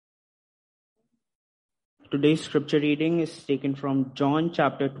Today's scripture reading is taken from John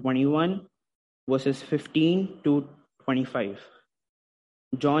chapter 21, verses 15 to 25.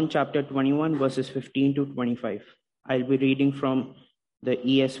 John chapter 21, verses 15 to 25. I'll be reading from the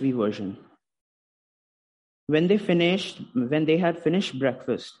ESV version. When they had finished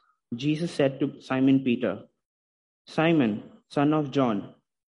breakfast, Jesus said to Simon Peter, "Simon, son of John,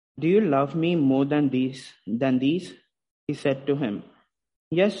 do you love me more than these? He said to him,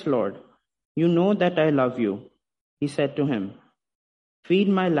 "Yes, Lord, you know that I love you." He said to him, "Feed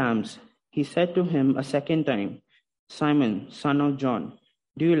my lambs." He said to him a second time, "Simon, son of John,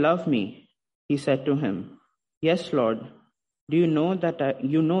 do you love me?" He said to him, "Yes, Lord, do you know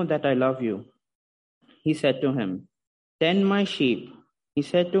that I love you?" He said to him, "Tend my sheep." He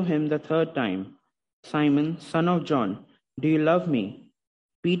said to him the third time, "Simon, son of John, do you love me?"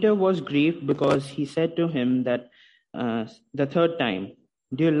 Peter was grieved because he said to him that the third time,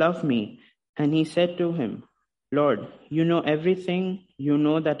 "Do you love me?" And he said to him, "Lord, you know everything. You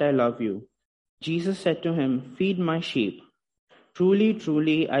know that I love you." Jesus said to him, "Feed my sheep. Truly,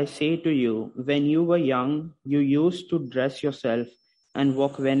 truly, I say to you, when you were young, you used to dress yourself and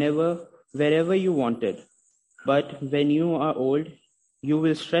walk wherever you wanted. But when you are old, you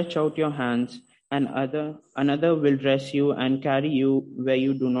will stretch out your hands, and another will dress you and carry you where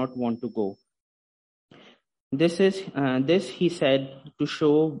you do not want to go." This he said to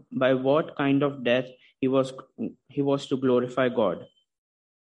show by what kind of death he was to glorify God.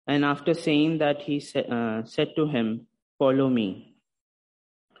 And after saying that, he said to him, "Follow me."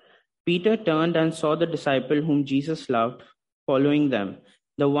 Peter turned and saw the disciple whom Jesus loved following them,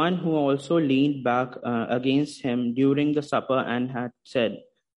 the one who also leaned back against him during the supper and had said,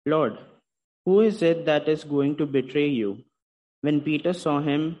 "Lord, who is it that is going to betray you?" When Peter saw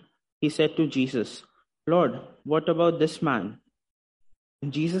him, he said to Jesus, "Lord, what about this man?"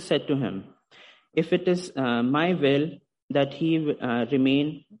 Jesus said to him, "If it is my will that he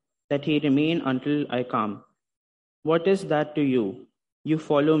remain until I come, what is that to you? You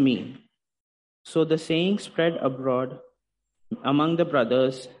follow me." So the saying spread abroad among the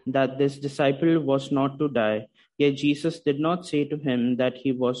brothers that this disciple was not to die. Yet Jesus did not say to him that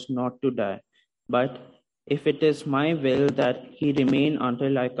he was not to die, but, "If it is my will that he remain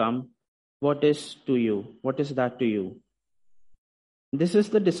until I come, what is that to you?" This is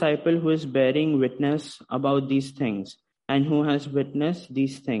the disciple who is bearing witness about these things and who has witnessed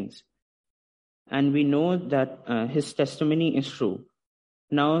these things. And we know that his testimony is true.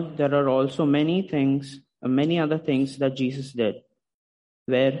 Now there are also many other things that Jesus did,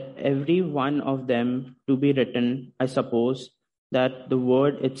 were every one of them to be written, I suppose that the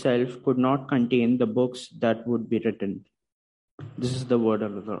word itself could not contain the books that would be written. This is the word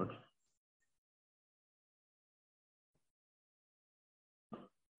of the Lord.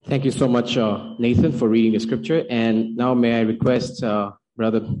 Thank you so much, Nathan, for reading the scripture. And now may I request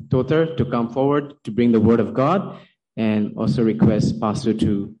Brother Toter to come forward to bring the word of God, and also request Pastor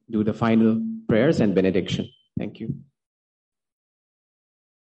to do the final prayers and benediction. Thank you.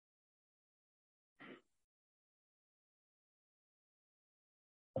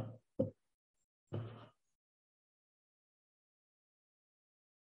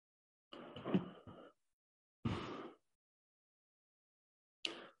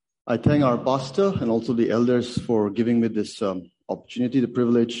 I thank our pastor and also the elders for giving me this opportunity, the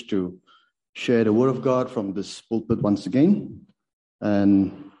privilege to share the word of God from this pulpit once again.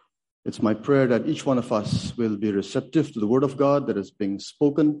 And it's my prayer that each one of us will be receptive to the word of God that is being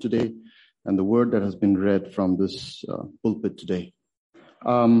spoken today and the word that has been read from this pulpit today.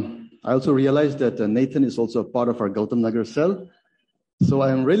 I also realized that Nathan is also a part of our Gautam Nagar cell. So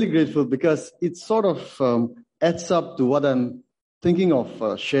I am really grateful because it sort of adds up to what I'm thinking of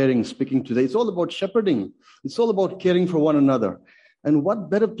speaking today. It's all about shepherding. It's all about caring for one another. And what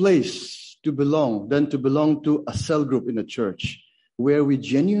better place to belong than to belong to a cell group in a church where we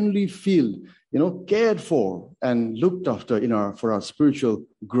genuinely feel, cared for and looked after for our spiritual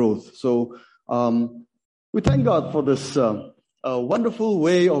growth. So we thank God for this wonderful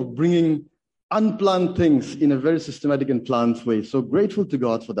way of bringing unplanned things in a very systematic and planned way. So grateful to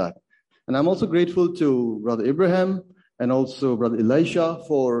God for that. And I'm also grateful to Brother Abraham and also Brother Elisha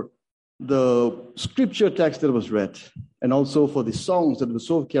for the scripture text that was read, and also for the songs that were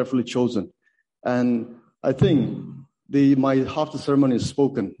so carefully chosen. And I think my half the sermon is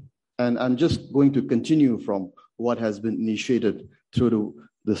spoken, and I'm just going to continue from what has been initiated through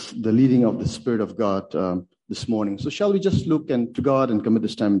the leading of the Spirit of God this morning. So shall we just look to God and commit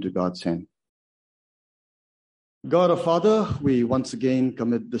this time into God's hand? God our Father, we once again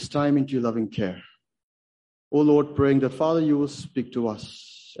commit this time into your loving care. O Lord, praying that, Father, you will speak to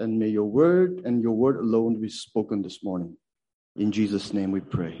us. us. And may your word and your word alone be spoken this morning. In Jesus' name we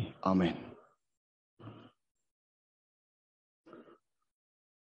pray. Amen.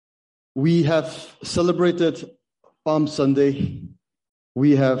 We have celebrated Palm Sunday.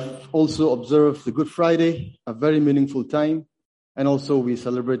 We have also observed the Good Friday, a very meaningful time. And also we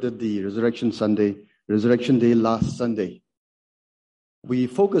celebrated the Resurrection Day last Sunday. We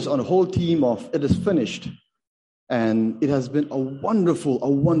focus on the whole theme of it is finished. And it has been a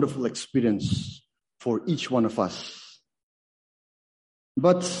wonderful experience for each one of us.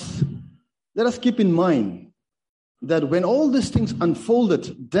 But let us keep in mind that when all these things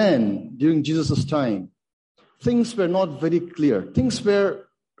unfolded then, during Jesus' time, things were not very clear. Things were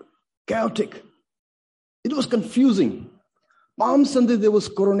chaotic. It was confusing. Palm Sunday, there was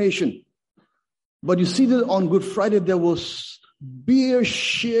coronation. But you see that on Good Friday, there was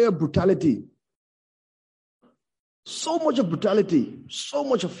sheer brutality. So much of brutality, so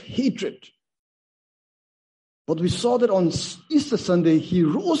much of hatred. But we saw that on Easter Sunday, he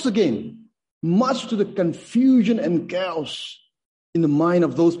rose again, much to the confusion and chaos in the mind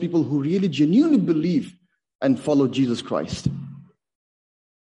of those people who really genuinely believe and follow Jesus Christ.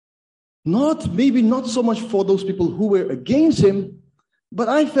 Maybe not so much for those people who were against him, but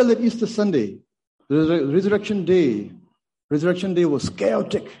I felt that Easter Sunday, the Resurrection Day was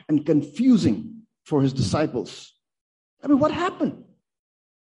chaotic and confusing for his disciples. I mean, what happened?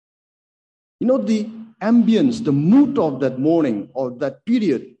 The ambience, the mood of that morning or that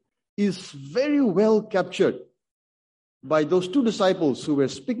period is very well captured by those two disciples who were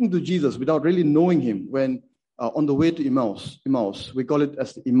speaking to Jesus without really knowing him when on the way to Emmaus. We call it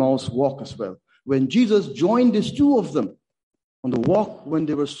as the Emmaus walk as well. When Jesus joined these two of them on the walk, when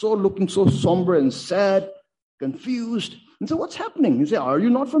they were looking so somber and sad, confused. And so what's happening? He said, are you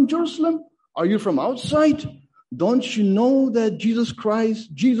not from Jerusalem? Are you from outside? Don't you know that Jesus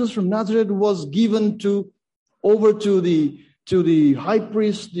Christ, Jesus from Nazareth, was given over to the high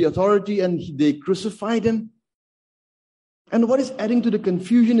priest, the authority, and they crucified him? And what is adding to the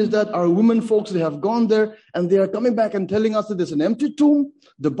confusion is that our women folks, they have gone there and they are coming back and telling us that there's an empty tomb,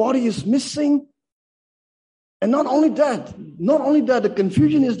 the body is missing. And not only that, the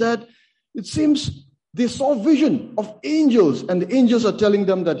confusion is that it seems they saw vision of angels and the angels are telling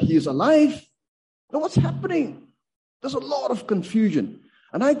them that he is alive. Now what's happening? There's a lot of confusion.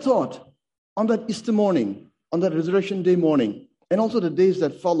 And I thought on that Easter morning, on that Resurrection Day morning, and also the days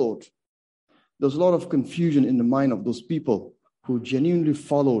that followed, there's a lot of confusion in the mind of those people who genuinely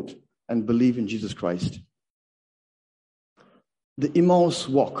followed and believe in Jesus Christ. The Emmaus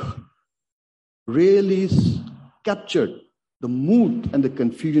walk really captured the mood and the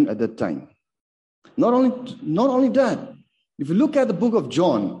confusion at that time. Not only that, if you look at the book of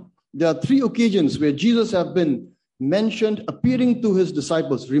John, there are 3 occasions where Jesus have been mentioned appearing to his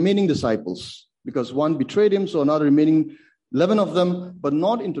disciples, remaining disciples, because one betrayed him, so another remaining 11 of them, but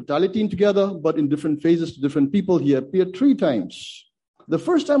not in totality together, but in different phases to different people. He appeared 3 times. The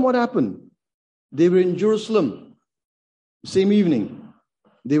first time, what happened? They were in Jerusalem, same evening.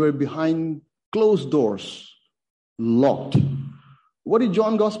 They were behind closed doors, locked. What did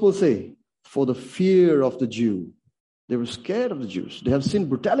John's Gospel say? For the fear of the Jew. They were scared of the Jews. They have seen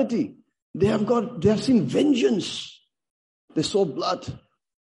brutality. They have seen vengeance. They saw blood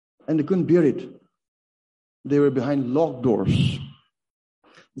and they couldn't bear it. They were behind locked doors.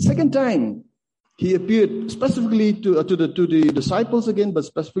 The second time, he appeared specifically to the disciples again, but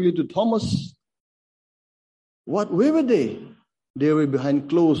specifically to Thomas. Where were they? They were behind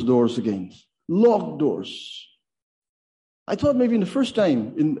closed doors again, locked doors. I thought maybe in the first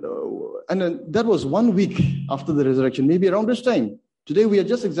time, and that was 1 week after the resurrection, maybe around this time. Today we are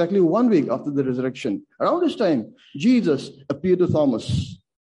just exactly 1 week after the resurrection. Around this time, Jesus appeared to Thomas.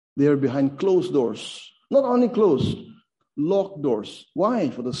 They are behind closed doors. Not only closed, locked doors. Why?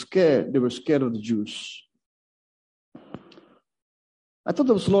 For the scared. They were scared of the Jews. I thought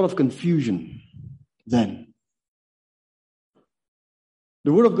there was a lot of confusion then.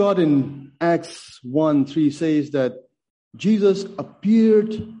 The Word of God in Acts 1:3 says that Jesus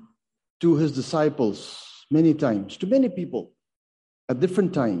appeared to his disciples many times, to many people at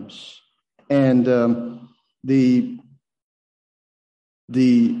different times. And the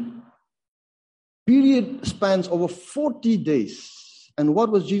period spans over 40 days. And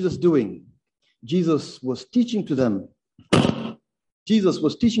what was Jesus doing? Jesus was teaching to them. Jesus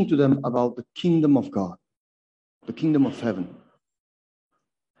was teaching to them about the kingdom of God, the kingdom of heaven.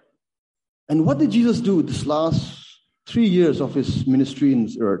 And what did Jesus do this last 3 years of his ministry in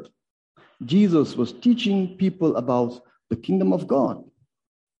this earth? Jesus was teaching people about the kingdom of God.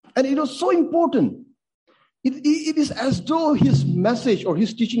 And it was so important It is as though his message or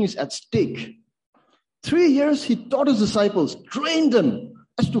his teaching is at stake. 3 years he taught his disciples, trained them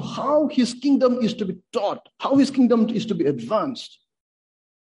as to how his kingdom is to be taught, how his kingdom is to be advanced.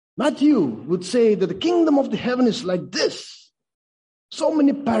 Matthew would say that the kingdom of the heaven is like this. So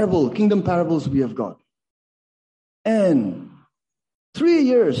many kingdom parables we have got. And 3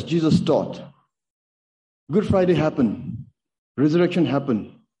 years Jesus taught. Good Friday happened. Resurrection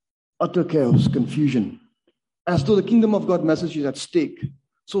happened. Utter chaos, confusion. As though the kingdom of God message is at stake.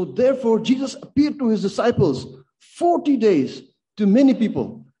 So therefore, Jesus appeared to his disciples 40 days to many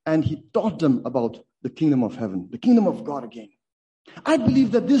people. And he taught them about the kingdom of heaven, the kingdom of God again. I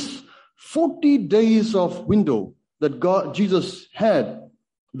believe that this 40 days of window that Jesus had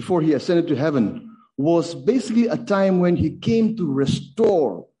before he ascended to heaven was basically a time when he came to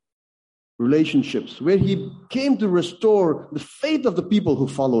restore relationships, where he came to restore the faith of the people who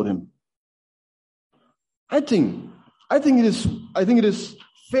followed him. I think it is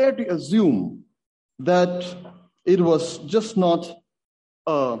fair to assume that it was just not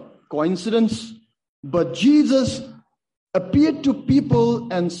a coincidence, but Jesus appeared to people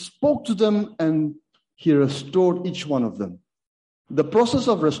and spoke to them, and he restored each one of them. The process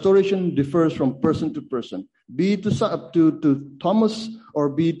of restoration differs from person to person, be it to Thomas, or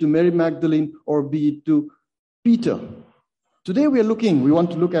be it to Mary Magdalene, or be it to Peter. Today we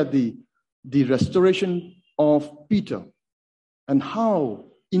want to look at the restoration of Peter and how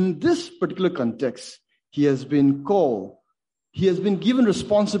in this particular context he has been called, he has been given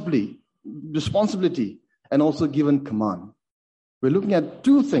responsibility and also given command. We're looking at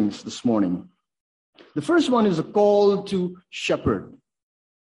two things this morning. The first one is a call to shepherd.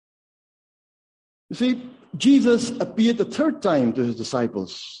 You see, Jesus appeared the third time to his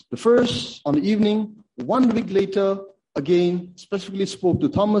disciples. The first on the evening, 1 week later, again, specifically spoke to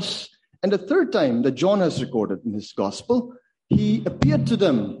Thomas. And the third time that John has recorded in his gospel, he appeared to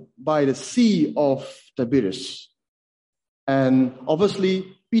them by the Sea of Tiberias. And obviously,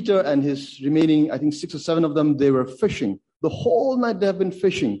 Peter and his remaining, 6 or 7 of them, they were fishing. The whole night they have been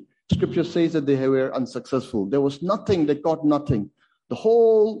fishing. Scripture says that they were unsuccessful. There was nothing, they caught nothing. The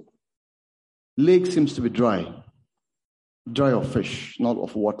whole lake seems to be dry. Dry of fish, not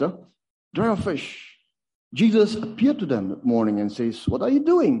of water. Dry of fish. Jesus appeared to them that morning and says, "What are you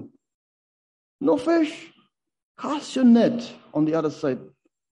doing? No fish? Cast your net on the other side."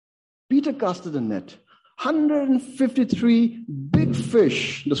 Peter casted a net. 153 big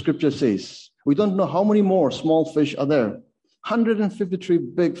fish, the scripture says. We don't know how many more small fish are there. 153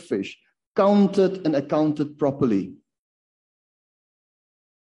 big fish, counted and accounted properly.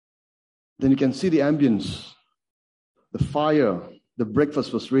 Then you can see the ambience, the fire, the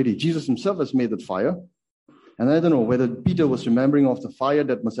breakfast was ready. Jesus himself has made that fire. And I don't know whether Peter was remembering of the fire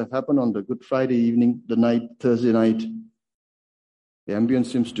that must have happened on the Good Friday evening, the night, Thursday night. The ambience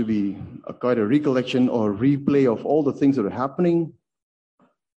seems to be quite a recollection or replay of all the things that are happening.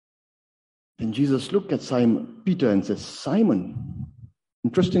 Then Jesus looked at Peter and says, "Simon."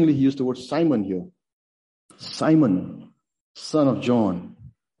 Interestingly, he used the word Simon here. "Simon, son of John,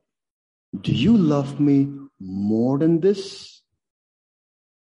 do you love me more than this?"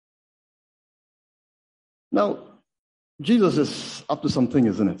 Now, Jesus is up to something,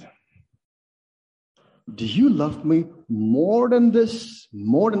 isn't it? Do you love me more than this?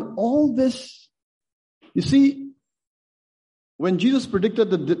 More than all this? You see, when Jesus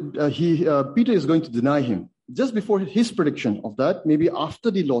predicted that Peter is going to deny him, just before his prediction of that, maybe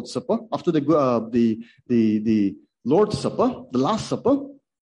after the Lord's Supper, after the Lord's Supper, the Last Supper,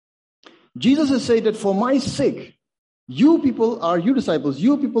 Jesus has said that for my sake, you disciples,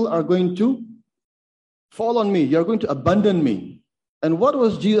 you people are going to fall on me. You're going to abandon me. And what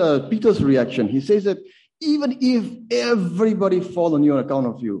was Peter's reaction? He says that even if everybody fall away on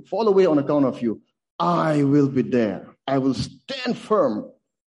account of you, I will be there. I will stand firm.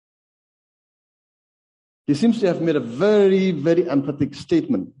 He seems to have made a very, very emphatic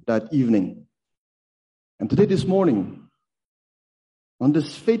statement that evening. And today, this morning, on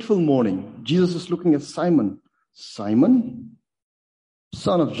this fateful morning, Jesus is looking at Simon. "Simon,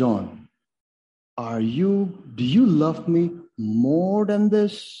 son of John, do you love me more than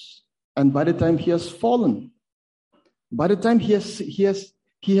this?" And by the time he has fallen, by the time he has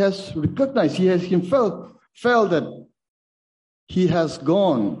recognized, he has felt that he has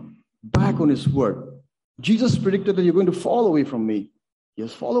gone back on his word. Jesus predicted that you're going to fall away from me. He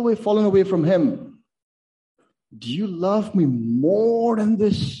has fallen away from him. "Do you love me more than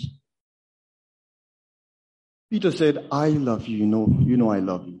this?" Peter said, "I love you. You know I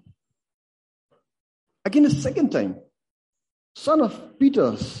love you." Again, the second time, "Son of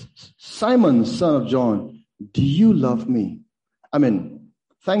Peter, Simon, son of John, do you love me? I mean,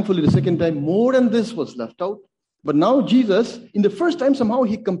 thankfully, the second time, more than this was left out. But now Jesus, in the first time, somehow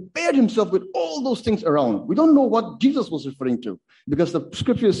he compared himself with all those things around. We don't know what Jesus was referring to because the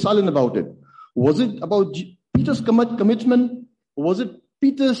scripture is silent about it. Was it about Peter's commitment? Was it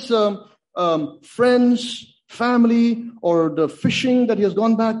Peter's friends, family, or the fishing that he has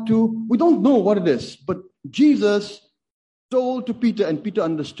gone back to? We don't know what it is. But Jesus told to Peter, and Peter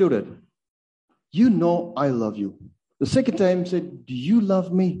understood it. You know I love you. The second time said, do you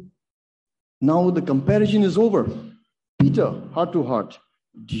love me? Now the comparison is over. Peter, heart to heart,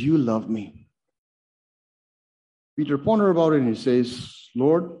 do you love me? Peter pondered about it and he says,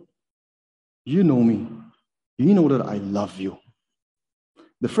 Lord, you know me. You know that I love you.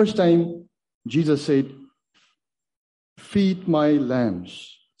 The first time Jesus said, feed my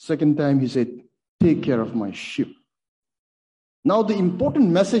lambs. Second time he said, take care of my sheep. Now the important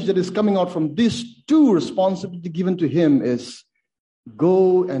message that is coming out from these two responsibilities given to him is,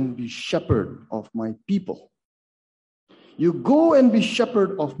 go and be shepherd of my people. You go and be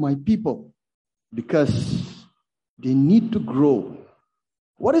shepherd of my people because they need to grow.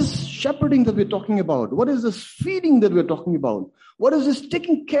 What is shepherding that we're talking about? What is this feeding that we're talking about? What is this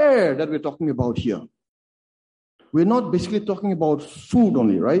taking care that we're talking about here? We're not basically talking about food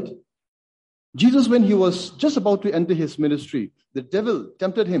only, right? Jesus, when he was just about to enter his ministry, the devil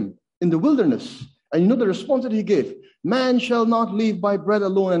tempted him in the wilderness. And you know the response that he gave? Man shall not live by bread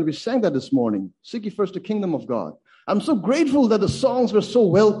alone. And we sang that this morning. Seek ye first the kingdom of God. I'm so grateful that the songs were so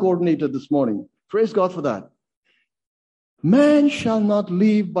well coordinated this morning. Praise God for that. Man shall not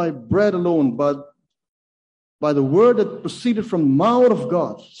live by bread alone, but by the word that proceeded from the mouth of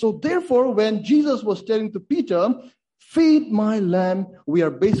God. So therefore, when Jesus was telling to Peter, feed my lamb, we are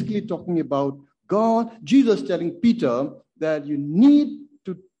basically talking about God, Jesus telling Peter that you need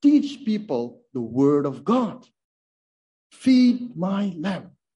to teach people the word of God. Feed my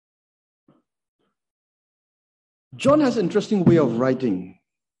lamb. John has an interesting way of writing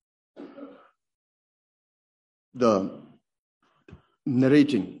the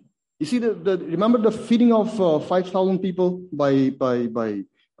narrating. You see, remember the feeding of 5,000 people by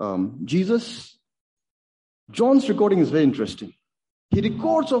Jesus? John's recording is very interesting. He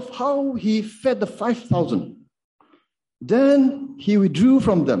records of how he fed the 5,000. Then he withdrew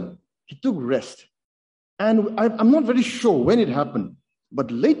from them. He took rest. And I'm not very sure when it happened. But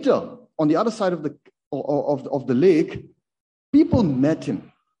later, on the other side of the lake, people met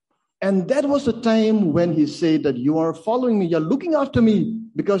him. And that was the time when he said that you are following me, you're looking after me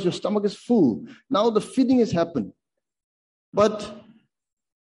because your stomach is full. Now the feeding has happened. But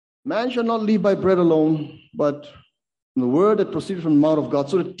man shall not live by bread alone, but the word that proceeded from the mouth of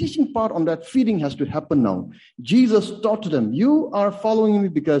God. So the teaching part on that feeding has to happen now. Jesus taught to them, you are following me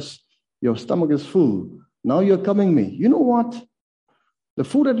because your stomach is full. Now you're coming me. You know what? The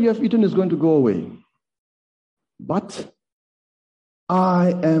food that you have eaten is going to go away. But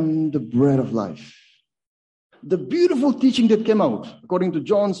I am the bread of life. The beautiful teaching that came out, according to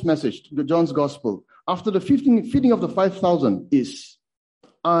John's message, to John's gospel, after the feeding of the 5,000 is,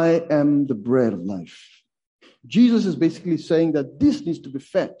 I am the bread of life. Jesus is basically saying that this needs to be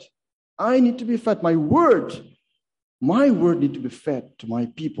fed. I need to be fed. My word needs to be fed to my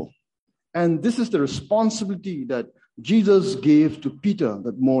people. And this is the responsibility that Jesus gave to Peter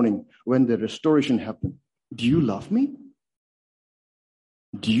that morning when the restoration happened. Do you love me?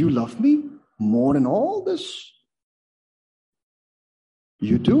 Do you love me more than all this?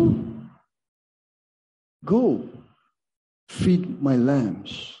 You do? Go, feed my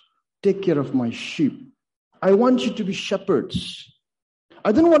lambs. Take care of my sheep. I want you to be shepherds.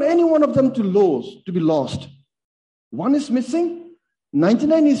 I don't want any one of them to be lost. One is missing.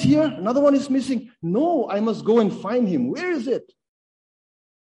 99 is here. Another one is missing. No, I must go and find him. Where is it?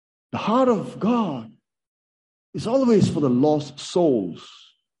 The heart of God is always for the lost souls.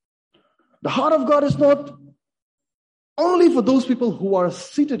 The heart of God is not only for those people who are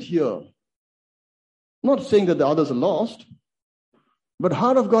seated here. Not saying that the others are lost. But the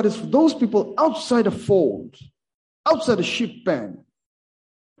heart of God is for those people outside the fold, outside the sheep pen.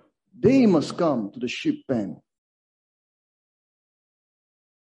 They must come to the sheep pen.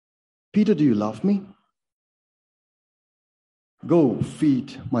 Peter, do you love me? Go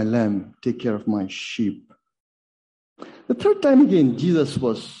feed my lamb, take care of my sheep. The third time again, Jesus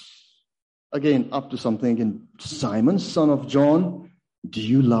was again up to something again. Simon, son of John, do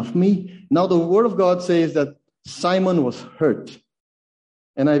you love me? Now the word of God says that Simon was hurt.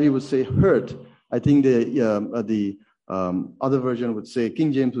 NIV would say hurt. I think the other version would say,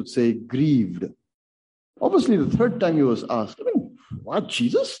 King James would say grieved. Obviously, the third time he was asked, what,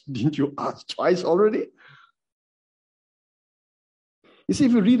 Jesus? Didn't you ask twice already? You see,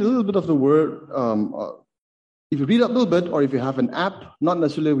 if you read a little bit of the word, if you read a little bit, or if you have an app, not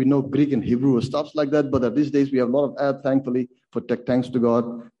necessarily we know Greek and Hebrew or stuff like that, but these days we have a lot of apps, thankfully, for tech. Thanks to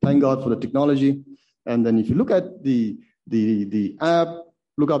God. Thank God for the technology. And then if you look at the app,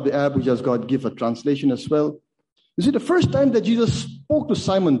 look up the app, which has got give a translation as well. You see, the first time that Jesus spoke to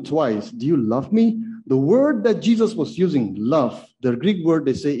Simon twice, do you love me? The word that Jesus was using, love, the Greek word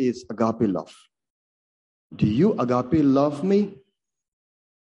they say is agape love. Do you agape love me?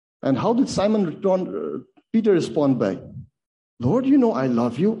 And how did Peter respond back? Lord, you know I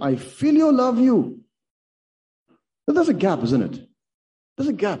love you. I feel you love you. But there's a gap, isn't it? There's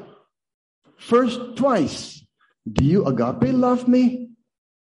a gap. First, twice. Do you agape love me?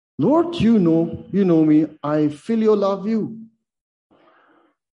 Lord, you know me. I feel you love you.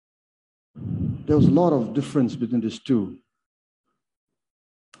 There was a lot of difference between these two.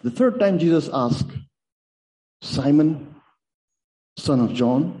 The third time Jesus asked, Simon, son of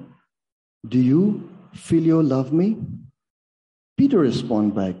John, do you feel you love me? Peter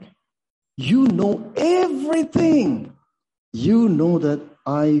responded back, you know everything. You know that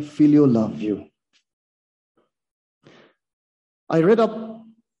I feel you love you. I read up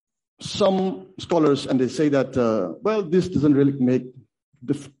some scholars and they say that, this doesn't really make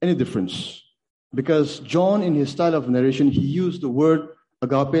any difference. Because John, in his style of narration, he used the word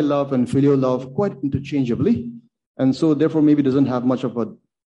agape love and filial love quite interchangeably. And so therefore maybe doesn't have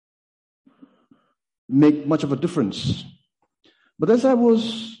make much of a difference. But as I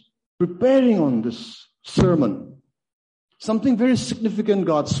was preparing on this sermon, something very significant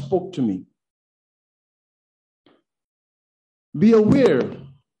God spoke to me. Be aware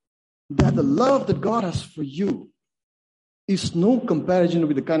that the love that God has for you is no comparison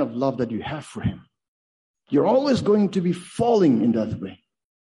with the kind of love that you have for Him. You're always going to be falling in that way.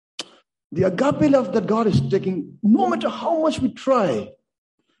 The agape love that God is taking, no matter how much we try,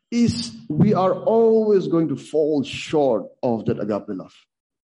 we are always going to fall short of that agape love.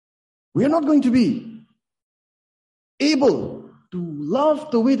 We are not going to be able to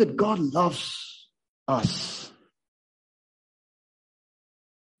love the way that God loves us.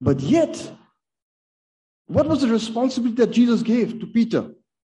 But yet, what was the responsibility that Jesus gave to Peter?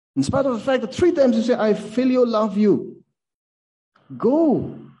 In spite of the fact that 3 times he said, I feel you, love you.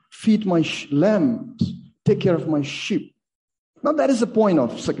 Go feed my lambs, take care of my sheep. Now that is the point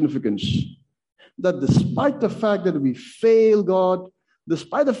of significance. That despite the fact that we fail God,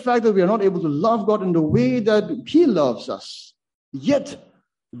 despite the fact that we are not able to love God in the way that He loves us, yet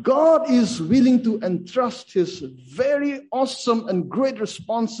God is willing to entrust His very awesome and great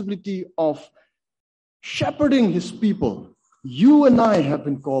responsibility of shepherding His people. You and I have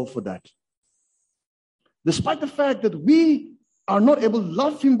been called for that. Despite the fact that we are not able to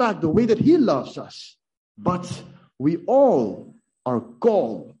love Him back the way that He loves us, but we all are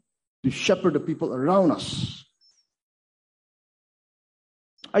called to shepherd the people around us.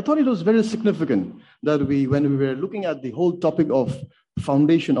 I thought it was very significant that when we were looking at the whole topic of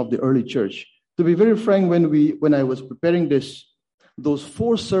foundation of the early church, to be very frank, when I was preparing this, those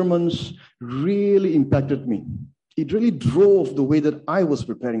 4 sermons really impacted me. It really drove the way that I was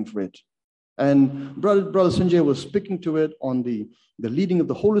preparing for it. And Brother Sanjay was speaking to it on the leading of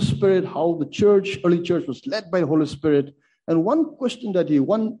the Holy Spirit, how the early church was led by the Holy Spirit. And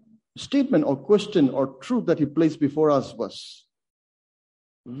one statement or question or truth that he placed before us was,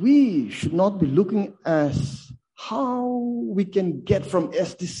 we should not be looking at how we can get from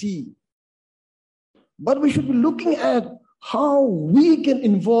SDC, but we should be looking at how we can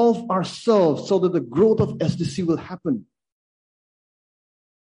involve ourselves so that the growth of SDC will happen.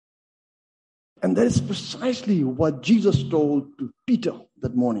 And that is precisely what Jesus told to Peter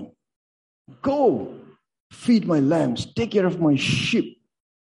that morning. Go, feed my lambs, take care of my sheep.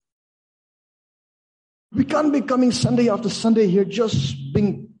 We can't be coming Sunday after Sunday here just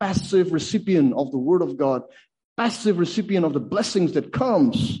being passive recipient of the Word of God, passive recipient of the blessings that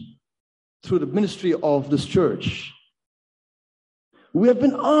comes through the ministry of this church. We have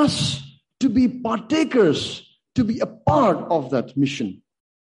been asked to be partakers, to be a part of that mission.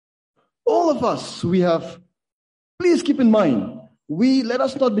 All of us, please keep in mind, let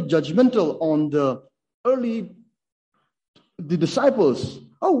us not be judgmental on the disciples.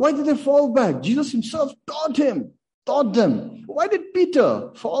 Oh, why did they fall back? Jesus Himself taught them. Why did Peter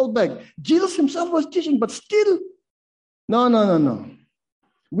fall back? Jesus Himself was teaching, but still, no.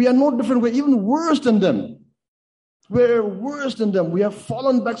 We are no different. We're even worse than them. We're worse than them. We have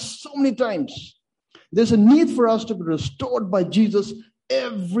fallen back so many times. There's a need for us to be restored by Jesus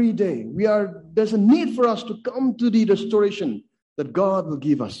every day. There's a need for us to come to the restoration that God will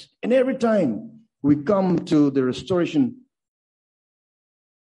give us. And every time we come to the restoration,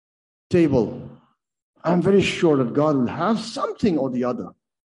 table, I'm very sure that God will have something or the other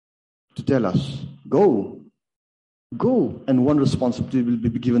to tell us. Go, and one responsibility will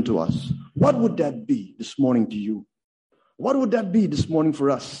be given to us. What would that be this morning to you? What would that be this morning for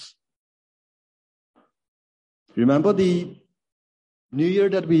us? Remember the New Year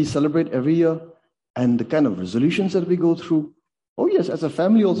that we celebrate every year and the kind of resolutions that we go through? Oh yes, as a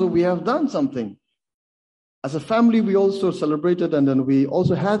family also we have done something. As a family we also celebrated, and then we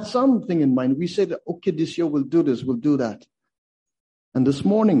also had something in mind. We said, okay, this year we'll do this, we'll do that. And this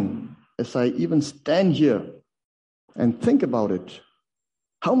morning, as I even stand here and think about it,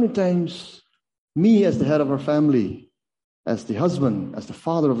 how many times me as the head of our family, as the husband, as the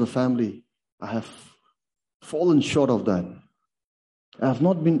father of the family, I have fallen short of that. I have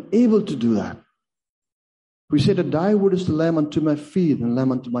not been able to do that. We say that thy word is the lamp unto my feet and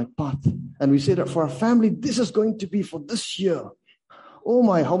lamp unto my path. And we say that for our family, this is going to be for this year. Oh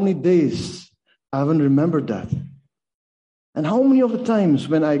my, how many days I haven't remembered that. And how many of the times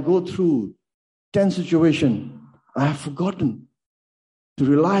when I go through tense situation, I have forgotten to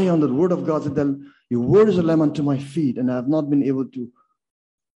rely on the word of God, that your word is a lamp unto my feet, and I have not been able to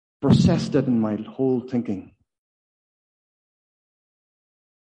process that in my whole thinking.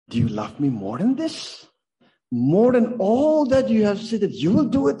 Do you love me more than this? More than all that you have said that you will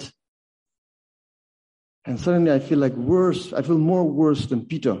do it? And suddenly I feel like worse. I feel more worse than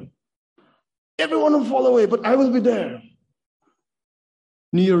Peter. Everyone will fall away, but I will be there.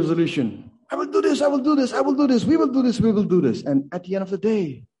 New Year resolution. I will do this, I will do this, I will do this, we will do this, we will do this. And at the end of the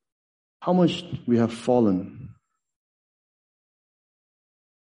day, how much we have fallen.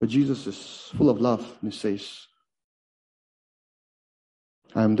 But Jesus is full of love, and he says,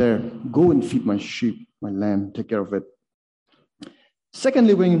 I am there. Go and feed my sheep, my lamb, take care of it.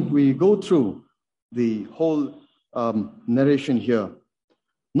 Secondly, when we go through the whole narration here,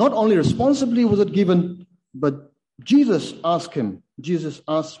 not only responsibly was it given, but Jesus asked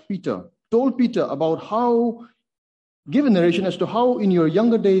Peter, told Peter about how, give a narration as to how in your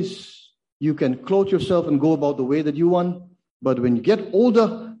younger days you can clothe yourself and go about the way that you want. But when you get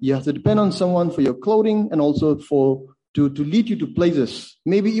older, you have to depend on someone for your clothing and also to lead you to places,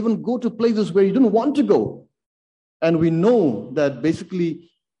 maybe even go to places where you don't want to go. And we know that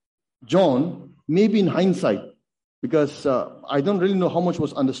basically John, maybe in hindsight, because I don't really know how much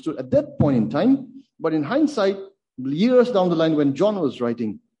was understood at that point in time, but in hindsight, years down the line when John was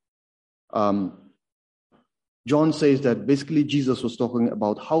writing, John says that basically Jesus was talking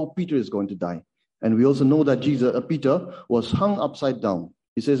about how Peter is going to die. And we also know that Peter was hung upside down.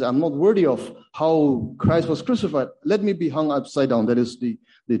 He says, I'm not worthy of how Christ was crucified. Let me be hung upside down. That is the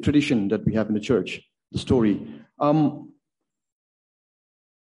tradition that we have in the church, the story.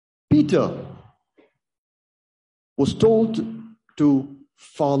 Peter was told to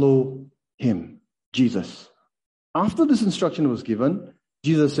follow him, Jesus. After this instruction was given,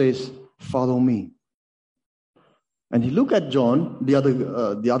 Jesus says, follow me. And he looked at John, the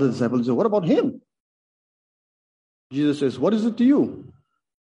other disciple, and said, what about him? Jesus says, what is it to you?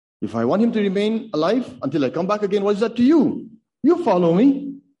 If I want him to remain alive until I come back again, what is that to you? You follow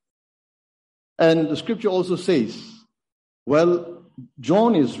me. And the scripture also says, well,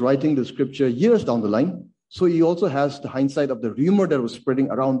 John is writing the scripture years down the line, so he also has the hindsight of the rumor that was spreading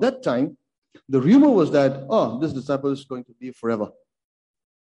around that time. The rumor was that, this disciple is going to live forever.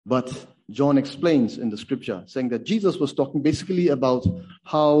 But John explains in the scripture, saying that Jesus was talking basically about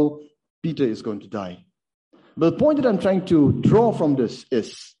how Peter is going to die. But the point that I'm trying to draw from this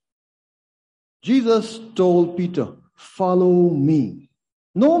is, Jesus told Peter, follow me,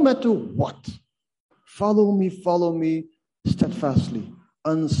 no matter what. Follow me steadfastly,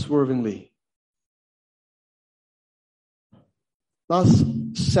 unswervingly. Last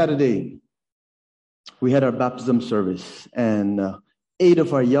Saturday, we had our baptism service, and 8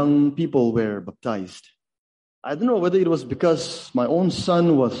 of our young people were baptized. I don't know whether it was because my own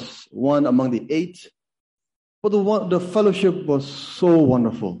son was one among the 8, but the fellowship was so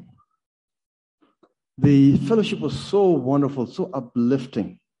wonderful. The fellowship was so wonderful, so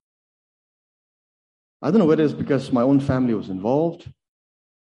uplifting. I don't know whether it's because my own family was involved.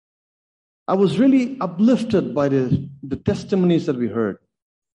 I was really uplifted by the testimonies that we heard,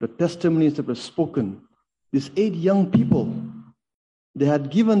 the testimonies that were spoken. These 8 young people, they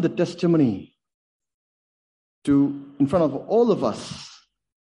had given the testimony in front of all of us,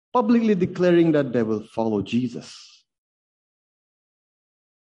 publicly declaring that they will follow Jesus.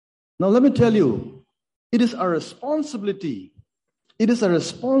 Now let me tell you, it is our responsibility. It is our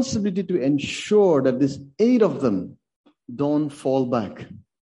responsibility to ensure that these 8 of them don't fall back.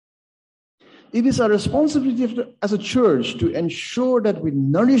 It is our responsibility as a church to ensure that we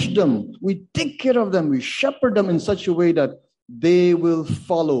nourish them, we take care of them, we shepherd them in such a way that they will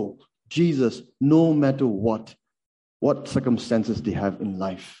follow Jesus no matter what circumstances they have in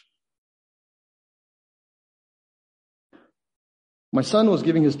life. My son was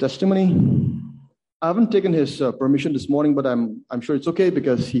giving his testimony. I haven't taken his permission this morning, but I'm sure it's okay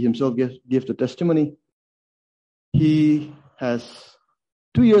because he himself gave the testimony. He has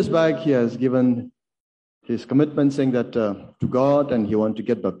 2 years back, he has given his commitment saying that to God, and he wanted to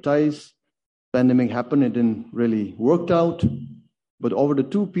get baptized. Pandemic happened, it didn't really work out. But over the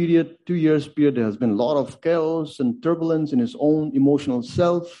 2 years period, there has been a lot of chaos and turbulence in his own emotional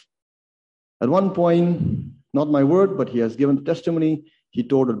self. At one point, not my word, but he has given the testimony. He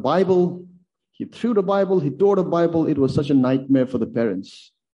tore the Bible. He threw the Bible. He tore the Bible. It was such a nightmare for the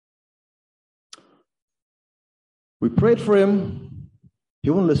parents. We prayed for him. He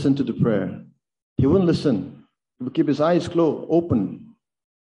wouldn't listen to the prayer. He wouldn't listen. He would keep his eyes closed, open.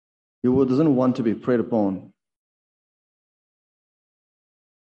 He doesn't want to be prayed upon.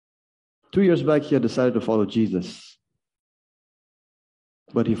 2 years back, he had decided to follow Jesus.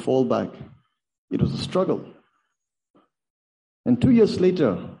 But he fell back. It was a struggle. And 2 years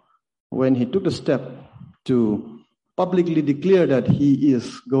later, when he took the step to publicly declare that he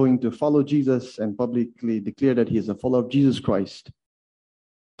is going to follow Jesus and publicly declare that he is a follower of Jesus Christ,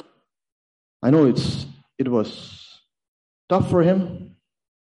 I know it was tough for him,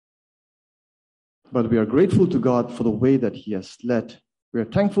 but we are grateful to God for the way that he has led. We are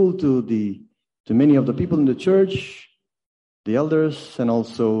thankful to many of the people in the church, the elders, and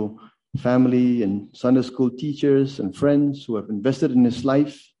also family and Sunday school teachers and friends who have invested in his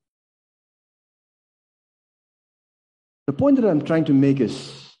life. The point that I'm trying to make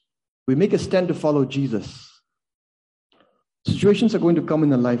is we make a stand to follow Jesus. Situations are going to come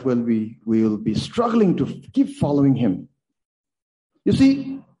in our life where we will be struggling to keep following him. You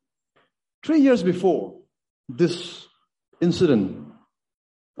see, 3 years before this incident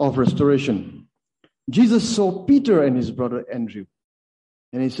of restoration, Jesus saw Peter and his brother Andrew.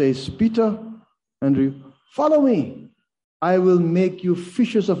 And he says, Peter, Andrew, follow me. I will make you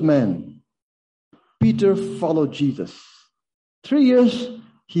fishers of men. Peter followed Jesus. 3 years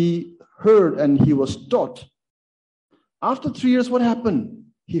he heard and he was taught. After 3 years, what happened?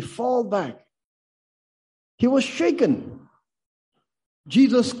 He fell back. He was shaken.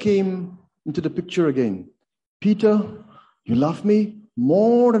 Jesus came into the picture again. Peter, you love me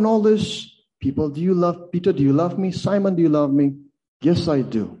more than all this? People, Peter, do you love me? Simon, do you love me? Yes, I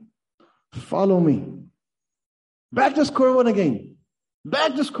do. Follow me. Back to square one again.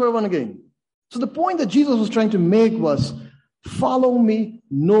 Back to square one again. So the point that Jesus was trying to make was, follow me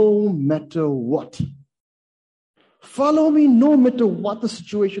no matter what. Follow me no matter what the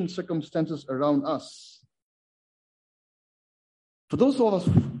situation, circumstances around us. For those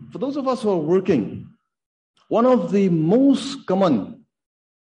of us who are working, one of the most common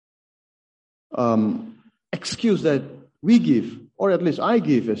excuse that we give, or at least I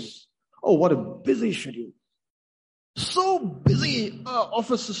give, is, oh, what a busy schedule. So busy, our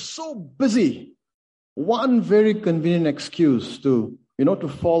office is so busy. One very convenient excuse to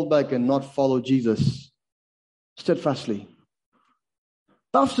fall back and not follow Jesus steadfastly.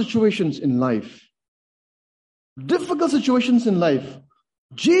 Tough situations in life. Difficult situations in life.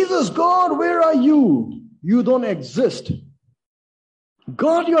 Jesus, God, where are you? You don't exist.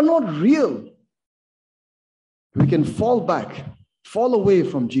 God, you're not real. We can fall back, fall away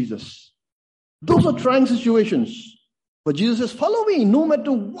from Jesus. Those are trying situations. But Jesus says, follow me no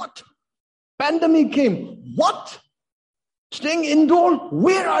matter what. Pandemic came. What? Staying indoor?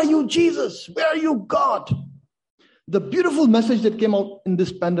 Where are you, Jesus? Where are you, God? The beautiful message that came out in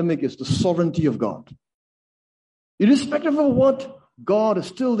this pandemic is the sovereignty of God. Irrespective of what, God is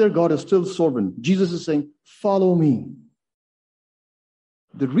still there. God is still sovereign. Jesus is saying, follow me.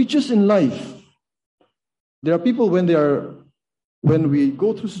 The riches in life. There are people when we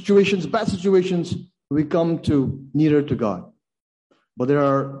go through situations, bad situations, we come to nearer to God. But there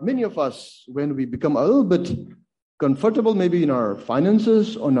are many of us, when we become a little bit comfortable, maybe in our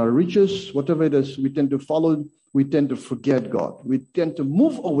finances, on our riches, whatever it is, we tend to forget God. We tend to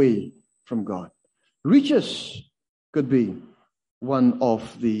move away from God. Riches could be one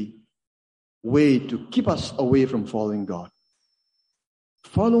of the way to keep us away from following God.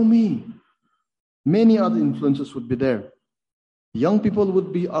 Follow me. Many other influences would be there. Young people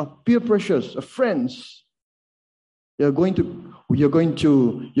would be our peer pressures, our friends. You're going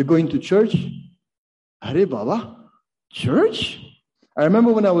to church. Hare Baba, church? I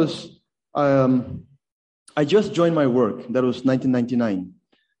remember when I just joined my work. That was 1999.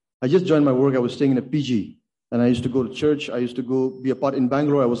 I just joined my work. I was staying in a PG, and I used to go to church. I used to go be a part in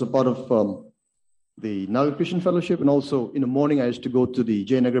Bangalore. I was a part of the Naga Christian Fellowship, and also in the morning I used to go to the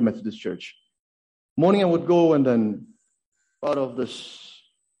Jayanagar Methodist Church. Morning I would go, and then part of this.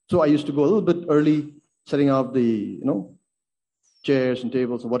 So I used to go a little bit early, setting up the chairs and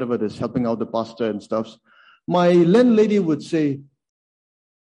tables and whatever it is, helping out the pastor and stuff. My landlady would say,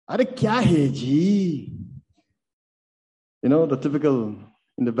 "Are kya hai ji?" The typical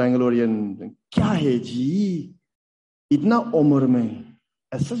in the Bangalorean, "Kya hai ji? Itna umar mein,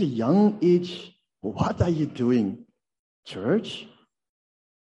 at such a young age, what are you doing? Church?"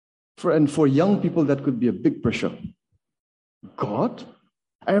 For young people, that could be a big pressure. God?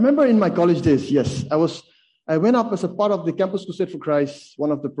 I remember in my college days, yes, I went up as a part of the Campus Crusade for Christ,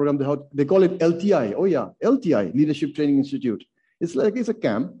 one of the programs, they call it LTI. Oh yeah, LTI, Leadership Training Institute. It's a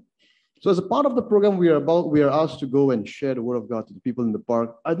camp. So as a part of the program, we are asked to go and share the word of God to the people in the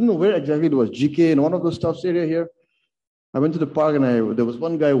park. I don't know where exactly it was, GK and one of those stuffs area here. I went to the park and there was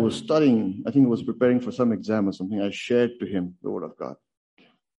one guy who was studying, I think he was preparing for some exam or something. I shared to him the word of God.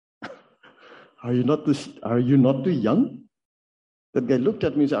 Are you not too young? That guy looked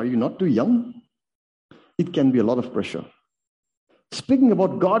at me and said, "Are you not too young?" It can be a lot of pressure. Speaking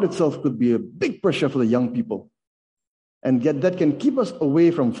about God itself could be a big pressure for the young people. And yet that can keep us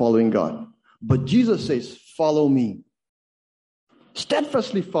away from following God. But Jesus says, "Follow me.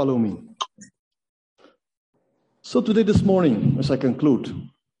 Steadfastly follow me." So today, this morning, as I conclude,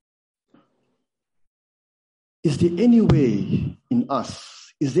 is there any way in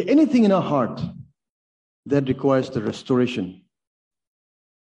us, is there anything in our heart that requires the restoration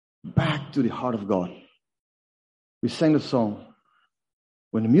back to the heart of God? We sang a song,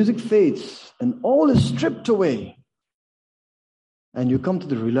 when the music fades and all is stripped away, and you come to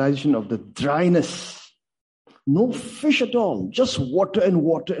the realization of the dryness, no fish at all, just water and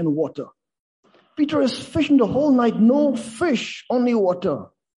water and water. Peter is fishing the whole night, no fish, only water.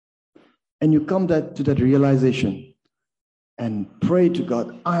 And you come to that realization and pray to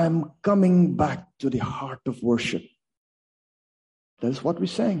God, "I am coming back to the heart of worship." That's what we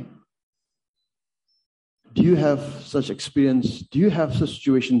sang. Do you have such experience? Do you have such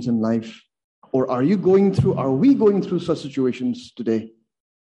situations in life? Or are we going through such situations today?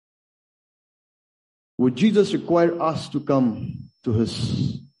 Would Jesus require us to come to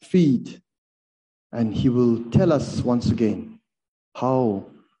his feet and he will tell us once again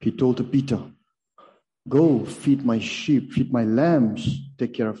how he told to Peter, "Go feed my sheep, feed my lambs,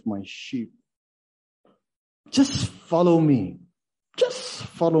 take care of my sheep. Just follow me. Just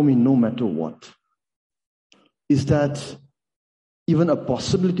follow me no matter what." Is that even a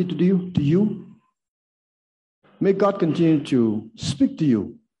possibility to you? May God continue to speak to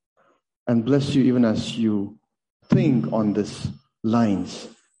you and bless you even as you think on these lines.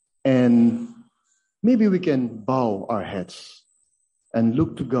 And maybe we can bow our heads and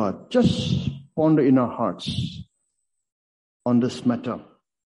look to God. Just ponder in our hearts on this matter.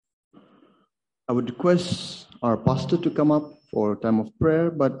 I would request our pastor to come up for a time of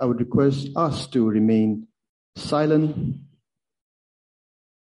prayer, but I would request us to remain silent.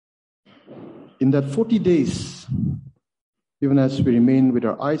 In that 40 days, even as we remain with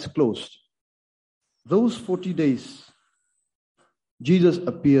our eyes closed, those 40 days, Jesus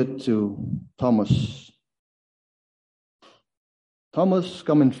appeared to Thomas. "Thomas,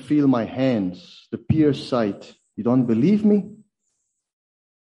 come and feel my hands, the pierced side. You don't believe me?"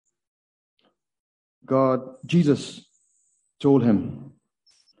 Jesus told him,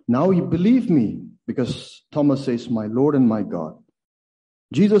 "Now you believe me, because Thomas says, 'My Lord and my God.'"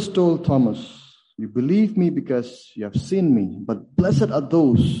 Jesus told Thomas, "You believe me because you have seen me, but blessed are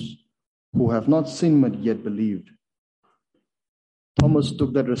those who have not seen but yet believed." Thomas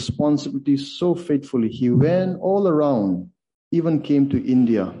took that responsibility so faithfully. He went all around, even came to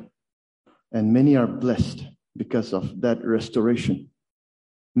India, and many are blessed because of that restoration.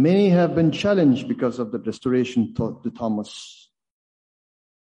 Many have been challenged because of the restoration to Thomas.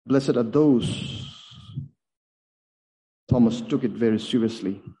 Blessed are those. Thomas took it very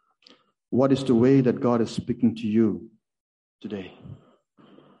seriously. What is the way that God is speaking to you today?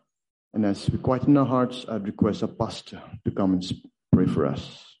 And as we quieten our hearts, I'd request a pastor to come and pray for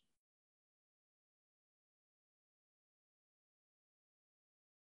us.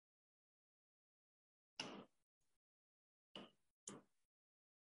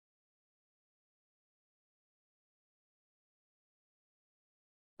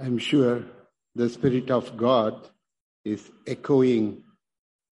 I'm sure the Spirit of God is echoing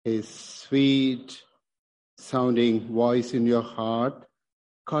His sweet sounding voice in your heart,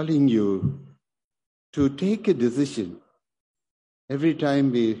 calling you to take a decision. Every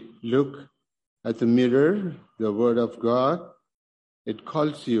time we look at the mirror, the Word of God, it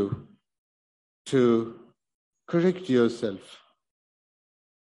calls you to correct yourself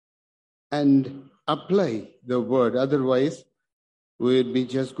and apply the Word. Otherwise, we would be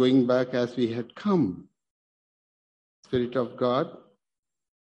just going back as we had come. Spirit of God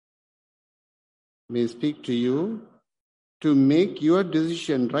may speak to you to make your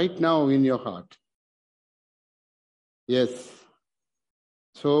decision right now in your heart. Yes,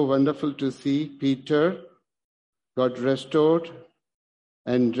 so wonderful to see Peter got restored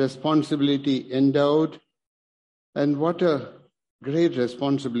and responsibility endowed. And what a great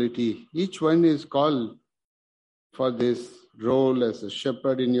responsibility. Each one is called for this role as a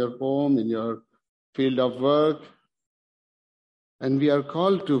shepherd in your home, in your field of work. And we are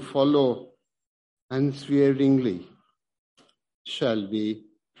called to follow unswervingly. Shall we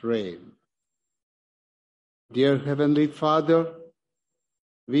pray? Dear Heavenly Father,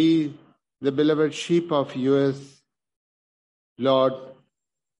 we, the beloved sheep of yours, Lord,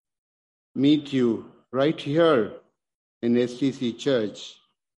 meet you right here in STC Church.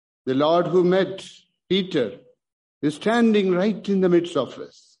 The Lord who met Peter is standing right in the midst of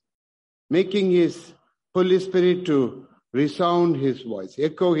us, making his Holy Spirit to resound his voice,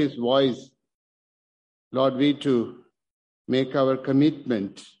 echo his voice. Lord, we too make our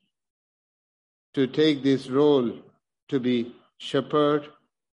commitment to take this role to be shepherd,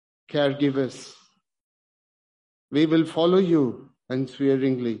 caregivers. We will follow you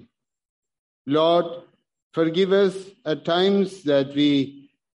unswervingly. Lord, forgive us at times that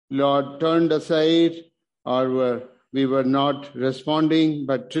we, Lord, turned aside or we were not responding.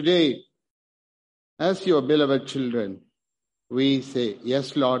 But today, as your beloved children, we say,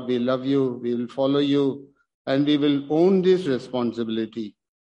 yes, Lord, we love you, we will follow you, and we will own this responsibility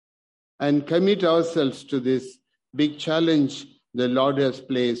and commit ourselves to this big challenge the Lord has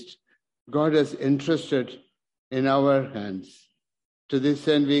placed, God has entrusted in our hands. To this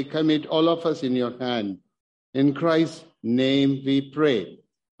end, we commit all of us in your hand. In Christ's name we pray.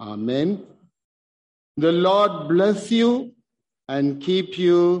 Amen. The Lord bless you and keep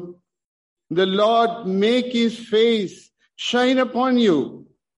you. The Lord make his face shine upon you,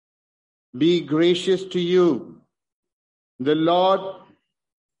 be gracious to you. The Lord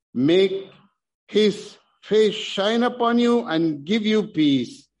make his face shine upon you and give you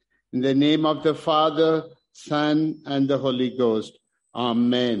peace. In the name of the Father, Son, and the Holy Ghost.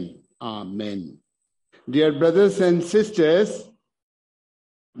 Amen. Amen. Dear brothers and sisters,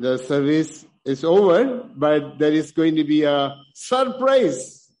 the service is over, but there is going to be a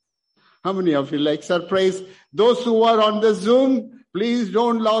surprise. How many of you like surprise? Those who are on the Zoom, please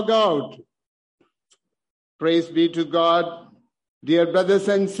don't log out. Praise be to God. Dear brothers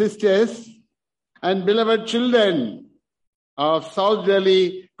and sisters and beloved children of South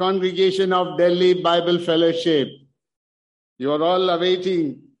Delhi Congregation of Delhi Bible Fellowship, you are all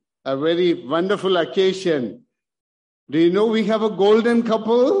awaiting a very wonderful occasion. Do you know we have a golden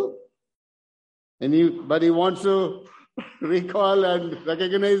couple? Anybody wants to recall and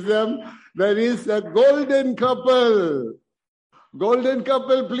recognize them? There is a golden couple. Golden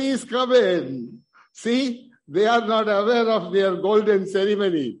couple, please come in. See, they are not aware of their golden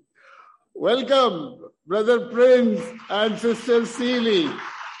ceremony. Welcome, Brother Prince and Sister Seeley.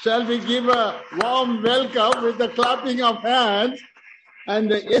 Shall we give a warm welcome with the clapping of hands? And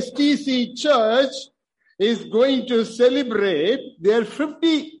the STC Church is going to celebrate their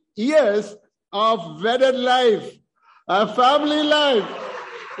 50 years of wedded life, a family life.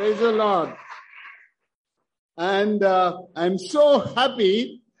 Praise the Lord. And I'm so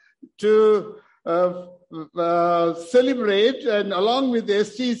happy to celebrate and along with the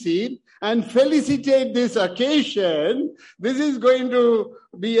STC and felicitate this occasion. This is going to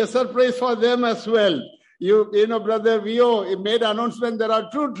be a surprise for them as well. You know, Brother Vio made an announcement. There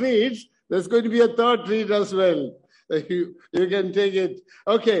are 2 treats. There's going to be a 3rd treat as well. You can take it.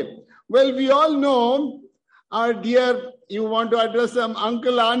 Okay. Well, we all know our dear, you want to address them,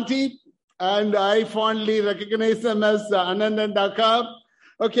 uncle, auntie, and I fondly recognize them as Anand and Akka.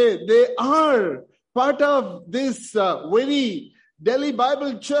 Okay, they are part of this very Delhi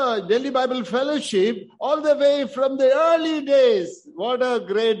Bible Church, Delhi Bible Fellowship, all the way from the early days. What a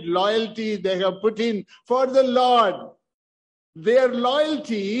great loyalty they have put in for the Lord. Their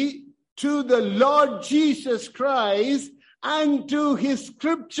loyalty to the Lord Jesus Christ and to his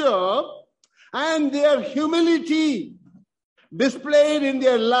scripture, and their humility displayed in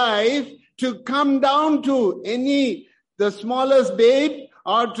their life to come down to the smallest babe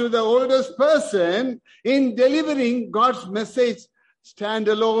or to the oldest person in delivering God's message stand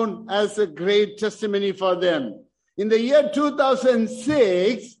alone as a great testimony for them. In the year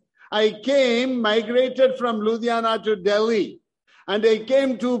 2006, I migrated from Ludhiana to Delhi, and I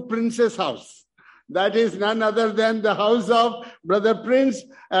came to Prince's house. That is none other than the house of Brother Prince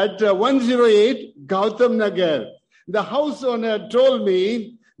at 108 Gautam Nagar. The house owner told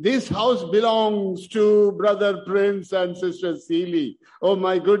me, this house belongs to Brother Prince and Sister Seeley. Oh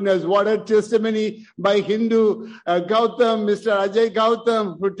my goodness, what a testimony by Hindu Gautam, Mr. Ajay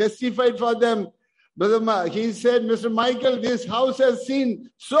Gautam, who testified for them. He said, Mr. Michael, this house has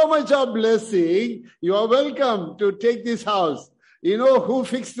seen so much of blessing. You are welcome to take this house. You know who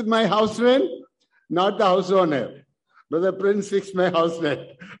fixed my house rent? Not the house owner. Brother Prince fixed my house rent.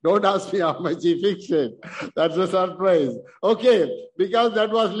 Don't ask me how much he fixed it. That's a surprise. Okay, because that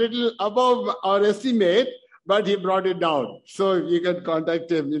was little above our estimate, but he brought it down. So you can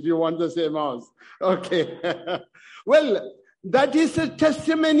contact him if you want the same house. Okay. Well, that is a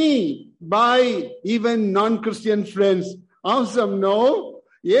testimony by even non-Christian friends. Awesome, no?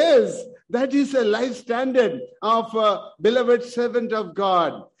 Yes, that is a life standard of a beloved servant of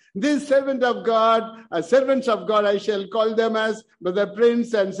God. These servants of God, I shall call them as Brother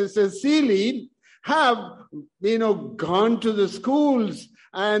Prince and Sister Seeley, have, gone to the schools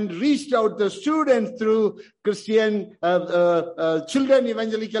and reached out the students through Christian Children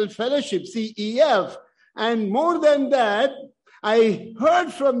Evangelical Fellowship, CEF. And more than that, I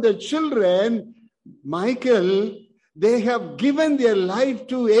heard from the children, Michael, they have given their life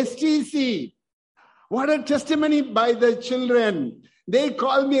to STC. What a testimony by the children. They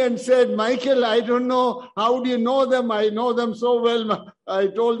called me and said, Michael, I don't know, how do you know them? I know them so well. I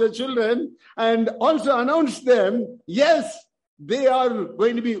told the children and also announced them, yes, they are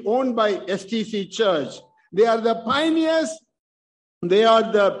going to be owned by STC Church. They are the pioneers. They are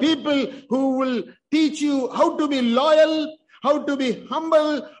the people who will teach you how to be loyal, how to be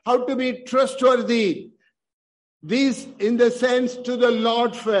humble, how to be trustworthy. These in the sense to the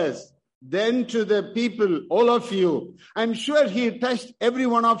Lord first. Then to the people, all of you. I'm sure he touched every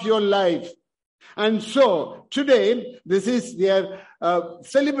one of your life. And so today, this is their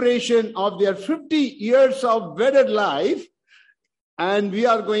celebration of their 50 years of wedded life. And we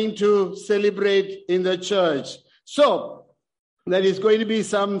are going to celebrate in the church. So there is going to be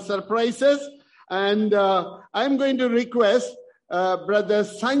some surprises. And I'm going to request Brother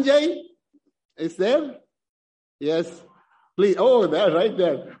Sanjay. Is there? Yes. Please, there, right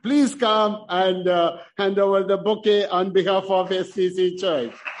there. Please come and hand over the bouquet on behalf of STC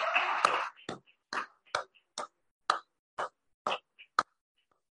Church.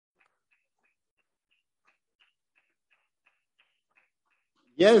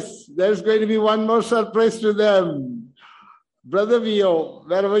 Yes, there's going to be one more surprise to them. Brother Vio,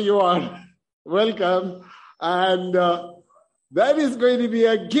 wherever you are, welcome. And that is going to be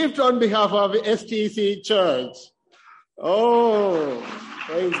a gift on behalf of STC Church. Oh,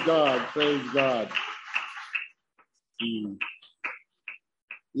 praise God, praise God.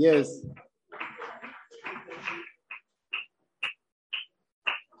 Yes.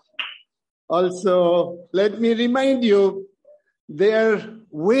 Also, let me remind you, their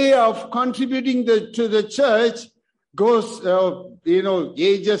way of contributing to the church goes,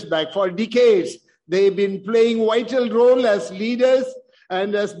 ages back. For decades, they've been playing vital role as leaders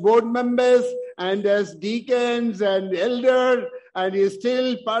and as board members and as deacons and elder, and is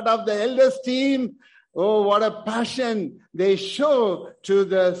still part of the elders team. Oh, what a passion they show to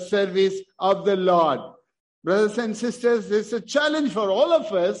the service of the Lord. Brothers and sisters, this is a challenge for all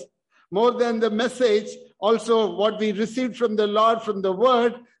of us, more than the message. Also, what we received from the Lord, from the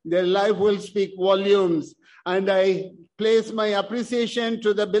word, their life will speak volumes. And I place my appreciation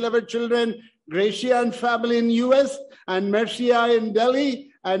to the beloved children, Gracia and family in US, and Mercia in Delhi,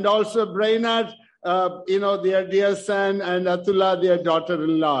 and also Brainerd, their dear son, and Atula, their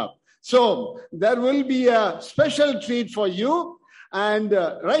daughter-in-law. So there will be a special treat for you. And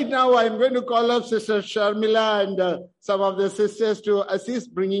right now I'm going to call up Sister Sharmila and some of the sisters to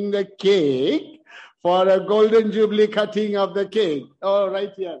assist bringing the cake for a golden jubilee cutting of the cake. Oh,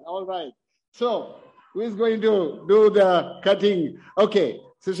 right here. All right. So who is going to do the cutting? Okay.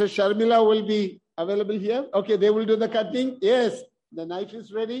 Sister Sharmila will be available here. Okay. They will do the cutting. Yes. The knife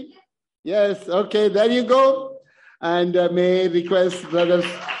is ready. Yes. Okay. There you go. And may I request Brothers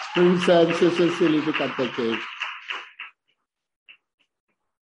Prince and Sister Seeley to cut the cake.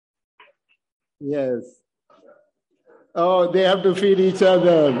 Yes. Oh, they have to feed each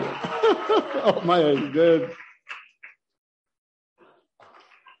other. Oh my God.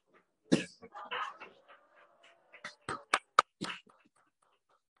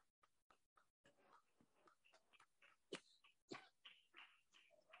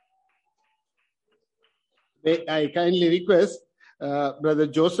 I kindly request Brother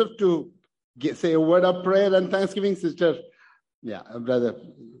Joseph to say a word of prayer and thanksgiving, sister. Yeah, brother.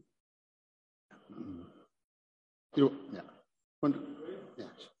 Yeah. Yeah.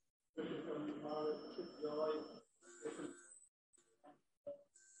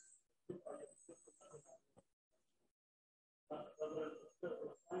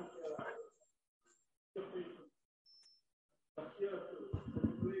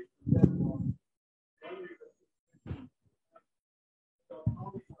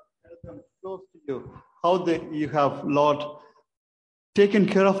 Close to you. How you have, Lord, taken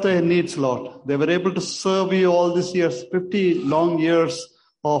care of their needs, Lord. They were able to serve you all these years, 50 long years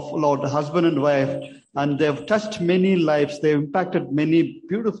of, Lord, husband and wife. And they've touched many lives. They've impacted many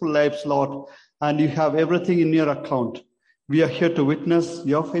beautiful lives, Lord. And you have everything in your account. We are here to witness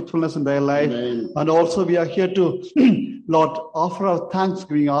your faithfulness in their life. Amen. And also we are here to, Lord, offer our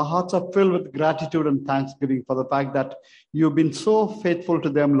thanksgiving. Our hearts are filled with gratitude and thanksgiving for the fact that you've been so faithful to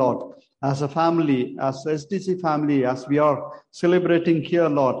them, Lord. As a family, as SDC family, as we are celebrating here,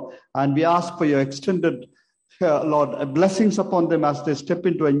 Lord, and we ask for your extended, Lord, blessings upon them as they step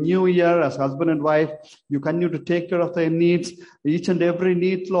into a new year as husband and wife. You continue to take care of their needs, each and every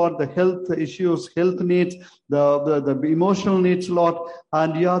need, Lord, the health issues, health needs, the emotional needs, Lord,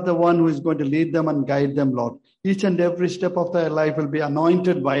 and you are the one who is going to lead them and guide them, Lord. Each and every step of their life will be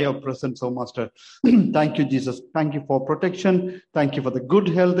anointed by your presence, O Master. Thank you, Jesus. Thank you for protection. Thank you for the good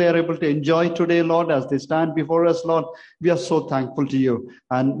health they are able to enjoy today, Lord, as they stand before us, Lord. We are so thankful to you.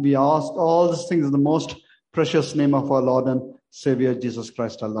 And we ask all these things in the most precious name of our Lord and Savior, Jesus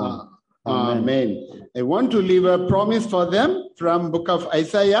Christ alone. Amen. I want to leave a promise for them from book of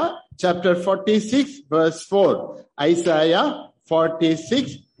Isaiah, chapter 46, verse 4. Isaiah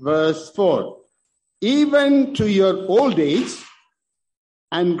 46, verse 4. Even to your old age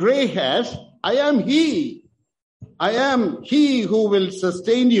and gray hairs, I am He. I am He who will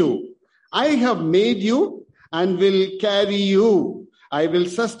sustain you. I have made you and will carry you. I will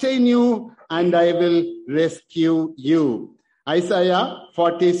sustain you and I will rescue you. Isaiah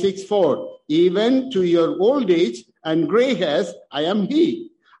 46, 4. Even to your old age and gray hairs, I am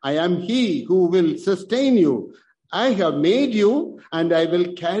He. I am He who will sustain you. I have made you and I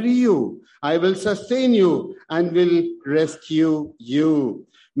will carry you. I will sustain you and will rescue you.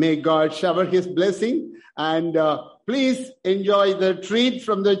 May God shower His blessing, and please enjoy the treat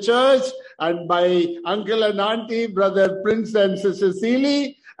from the church and by Uncle and Auntie, Brother Prince and Sister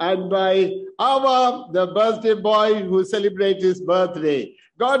Seeley, and by Ava, the birthday boy who celebrates his birthday.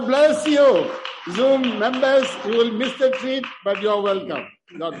 God bless you. Zoom members, you will miss the treat, but you're welcome.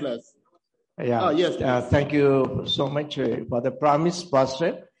 God bless. Yeah. Oh, yes. Thank you so much for the promise,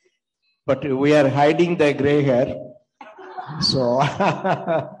 Pastor. But we are hiding the gray hair. So,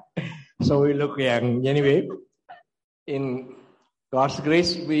 so we look young. Anyway, in God's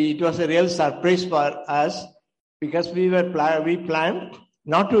grace, it was a real surprise for us because we planned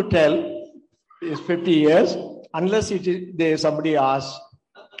not to tell it's 50 years unless somebody asked.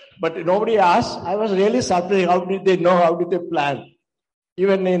 But nobody asked. I was really surprised. How did they know? How did they plan?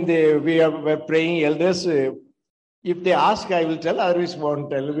 Even we were praying elders. If they ask, I will tell. Otherwise,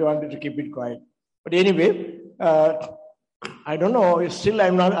 won't tell. We wanted to keep it quiet. But anyway, I don't know. Still,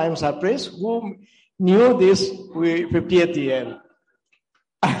 I'm surprised. Who knew this 50th year?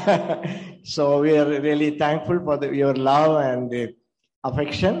 So we are really thankful for your love and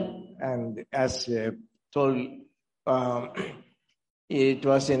affection. And as told, it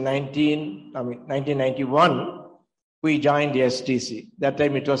was in 1991. We joined the STC. That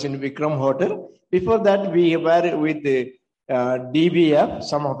time it was in Vikram Hotel. Before that, we were with the DBF.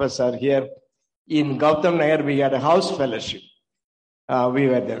 Some of us are here. In Gautam Nagar, we had a house fellowship. We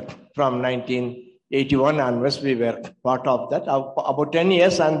were there from 1981 onwards. We were part of that. About 10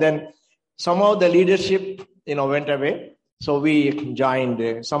 years, and then somehow the leadership, went away. So we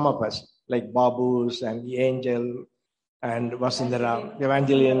joined, some of us, like Babus and Angel and Vasundhara,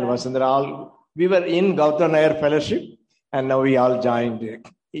 Evangeline, Vasundhara, all. We were in Gautam Nagar fellowship, and now we all joined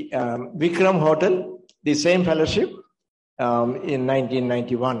Vikram Hotel, the same fellowship, in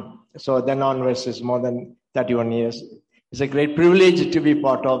 1991. So then onwards is more than 31 years. It's a great privilege to be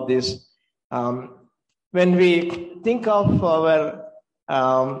part of this. When we think of our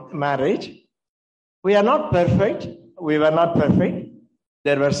marriage, we are not perfect. We were not perfect.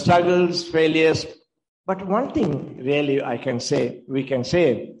 There were struggles, failures. But one thing really we can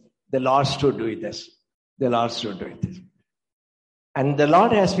say, the Lord stood with us. The Lord stood with us. And the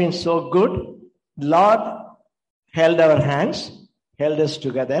Lord has been so good. The Lord held our hands, held us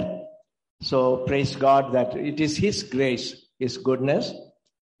together. So praise God that it is His grace, His goodness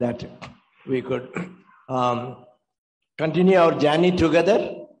that we could come continue our journey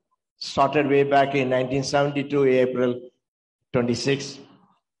together. Started way back in 1972, April 26.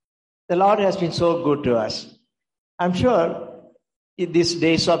 The Lord has been so good to us. I'm sure in these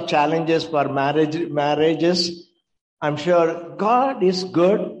days of challenges for marriages, I'm sure God is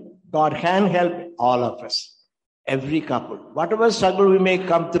good. God can help all of us, every couple. Whatever struggle we may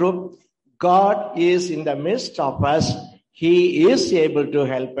come through, God is in the midst of us. He is able to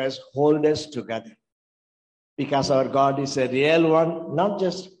help us, hold us together. Because our God is a real one, not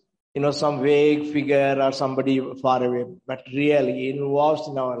just some vague figure or somebody far away, but really involved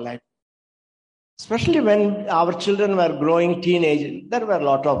in our life. Especially when our children were growing teenage, there were a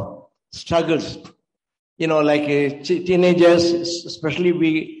lot of struggles. Like teenagers, especially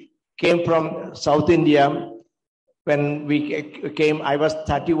we came from South India. When we came, I was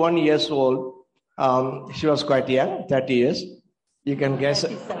 31 years old. She was quite young, 30 years. You can guess.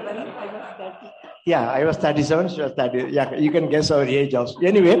 37, I was 30. Yeah, I was 37, she was 30. Yeah, you can guess our age also.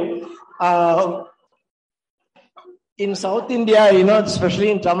 Anyway, in South India,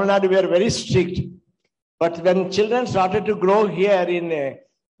 especially in Tamil Nadu, we are very strict. But when children started to grow here in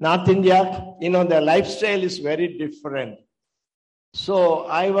North India, the lifestyle is very different. So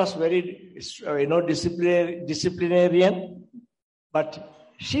I was very, disciplinarian, but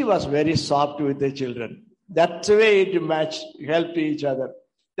she was very soft with the children. That's the way it matched, helped each other.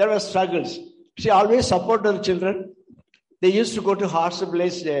 There were struggles. She always supported her children. They used to go to Horse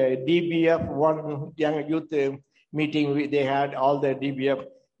Place, DBF, one young youth meeting. They had all the DBF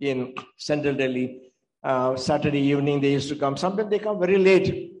in Central Delhi. Saturday evening, they used to come. Sometimes they come very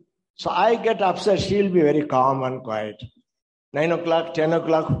late. So I get upset. She'll be very calm and quiet. 9 o'clock, 10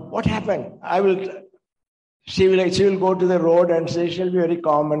 o'clock, what happened? She will go to the road and say she'll be very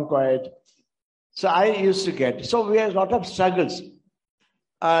calm and quiet. So I used to get. So we had a lot of struggles.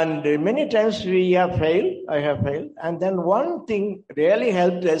 And many times I have failed. And then one thing really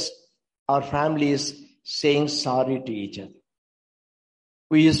helped us, our family, is saying sorry to each other.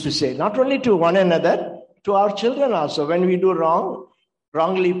 We used to say, not only to one another, to our children also. When we do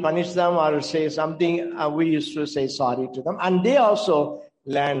wrongly punish them or say something, we used to say sorry to them. And they also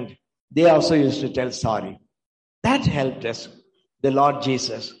learned. They also used to tell sorry. That helped us. The Lord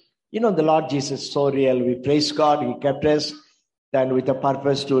Jesus. The Lord Jesus is so real. We praise God. He kept us then with a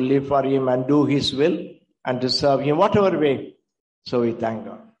purpose to live for Him and do His will and to serve Him whatever way. So we thank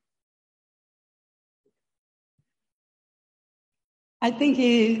God. I think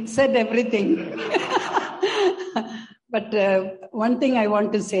he said everything. But one thing I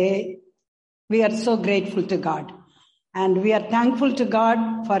want to say, we are so grateful to God. And we are thankful to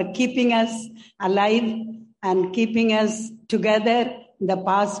God for keeping us alive and keeping us together in the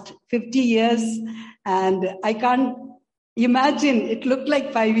past 50 years. And I can't imagine, it looked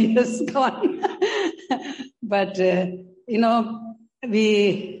like 5 years gone. But,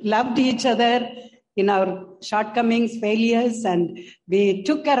 we loved each other in our shortcomings, failures, and we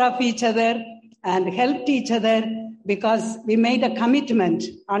took care of each other and helped each other because we made a commitment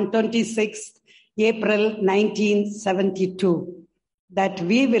on 26th April 1972 that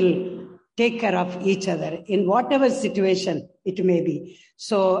we will take care of each other in whatever situation it may be.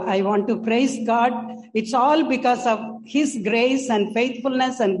 So I want to praise God. It's all because of His grace and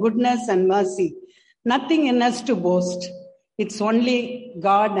faithfulness and goodness and mercy. Nothing in us to boast. It's only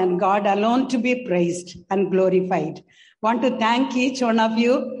God and God alone to be praised and glorified. Want to thank each one of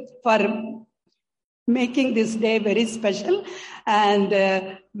you for making this day very special and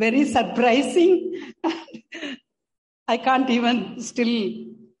very surprising. I can't even still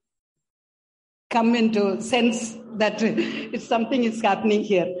come into sense that it's something is happening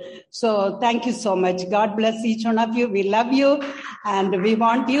here. So thank you so much. God bless each one of you. We love you and we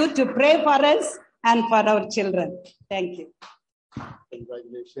want you to pray for us and for our children. Thank you.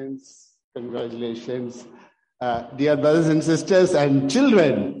 Congratulations. Dear brothers and sisters and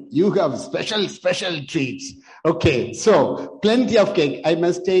children, you have special treats. Okay, so plenty of cake. I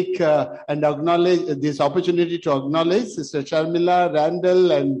must take and acknowledge this opportunity to acknowledge Sister Sharmila,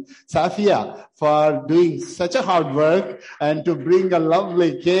 Randall and Safia for doing such a hard work and to bring a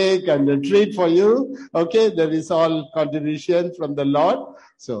lovely cake and a treat for you. Okay, there is all contribution from the Lord.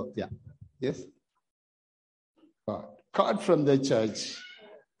 So, yeah. Yes? God from the church.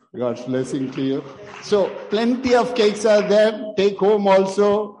 God's blessing to you. So plenty of cakes are there. Take home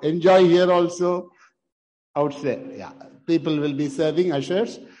also. Enjoy here also. Outside. Yeah. People will be serving.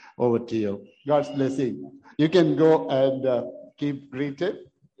 Ushers, over to you. God's blessing. You can go and keep greeted.